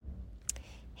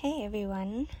Hey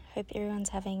everyone, hope everyone's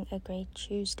having a great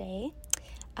Tuesday.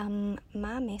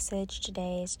 My message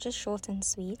today is just short and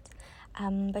sweet.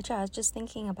 But I was just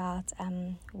thinking about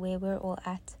where we're all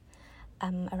at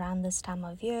around this time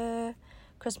of year.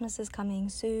 Christmas is coming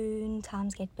soon,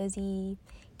 times get busy,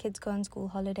 kids go on school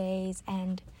holidays,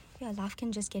 and life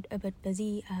can just get a bit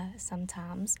busy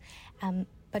sometimes.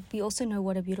 But we also know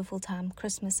what a beautiful time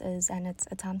Christmas is, and it's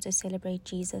a time to celebrate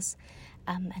Jesus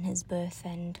and his birth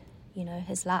and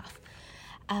his life.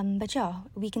 But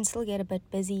we can still get a bit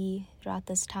busy throughout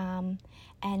this time,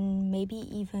 and maybe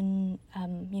even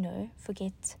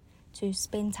forget to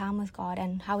spend time with God,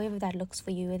 and however that looks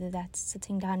for you, whether that's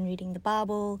sitting down reading the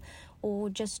Bible or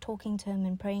just talking to him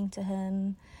and praying to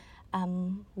him,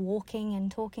 walking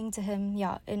and talking to him,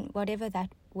 in whatever that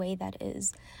way that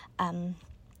is.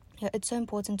 It's so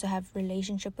important to have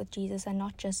relationship with Jesus and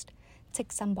not just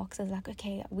tick some boxes like,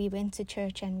 okay, we went to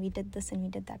church and we did this and we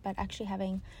did that, but actually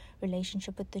having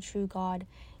relationship with the true God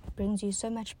brings you so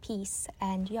much peace.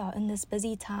 And in this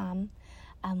busy time,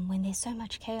 when there's so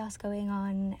much chaos going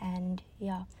on, and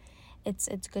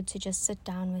it's good to just sit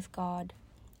down with God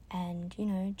and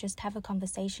just have a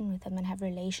conversation with him and have a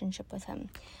relationship with him.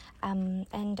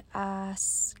 And I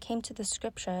came to the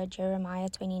scripture, Jeremiah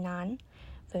 29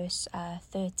 verse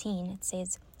 13. It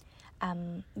says,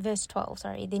 verse 12,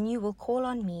 then you will call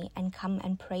on me and come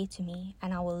and pray to me,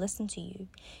 and I will listen to you.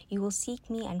 You will seek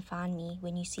me and find me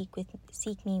when you seek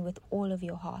me with all of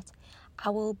your heart. I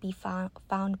will be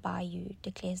found by you,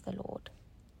 declares the Lord.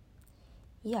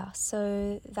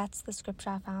 So that's the scripture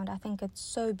I found. I think it's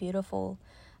so beautiful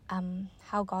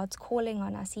how God's calling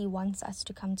on us. He wants us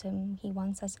to come to him. He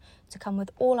wants us to come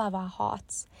with all of our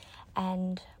hearts,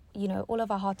 and all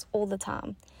of our hearts all the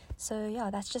time. So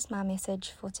that's just my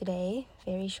message for today.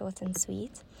 Very short and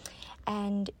sweet.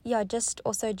 And just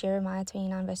also Jeremiah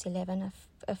 29 verse 11,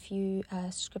 a few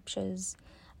scriptures,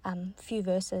 few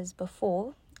verses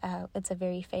before. It's a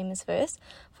very famous verse.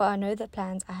 For I know the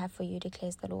plans I have for you,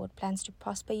 declares the Lord, plans to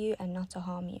prosper you and not to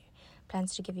harm you,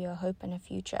 plans to give you a hope and a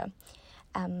future.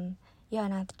 And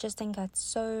I just think that's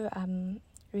so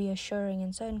reassuring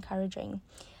and so encouraging,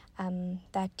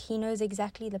 that he knows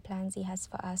exactly the plans he has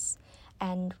for us.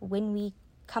 And when we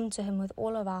come to him with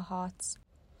all of our hearts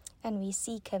and we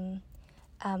seek him,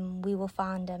 we will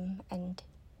find him. And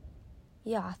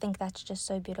I think that's just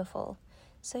so beautiful.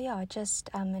 So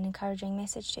just an encouraging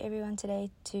message to everyone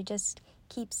today, to just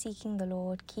keep seeking the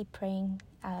Lord, keep praying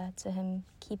to him,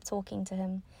 keep talking to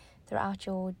him throughout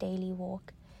your daily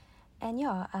walk. And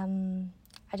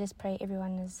I just pray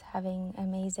everyone is having an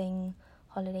amazing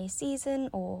holiday season,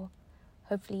 or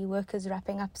hopefully work is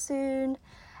wrapping up soon.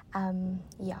 Have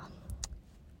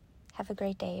a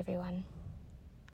great day, everyone.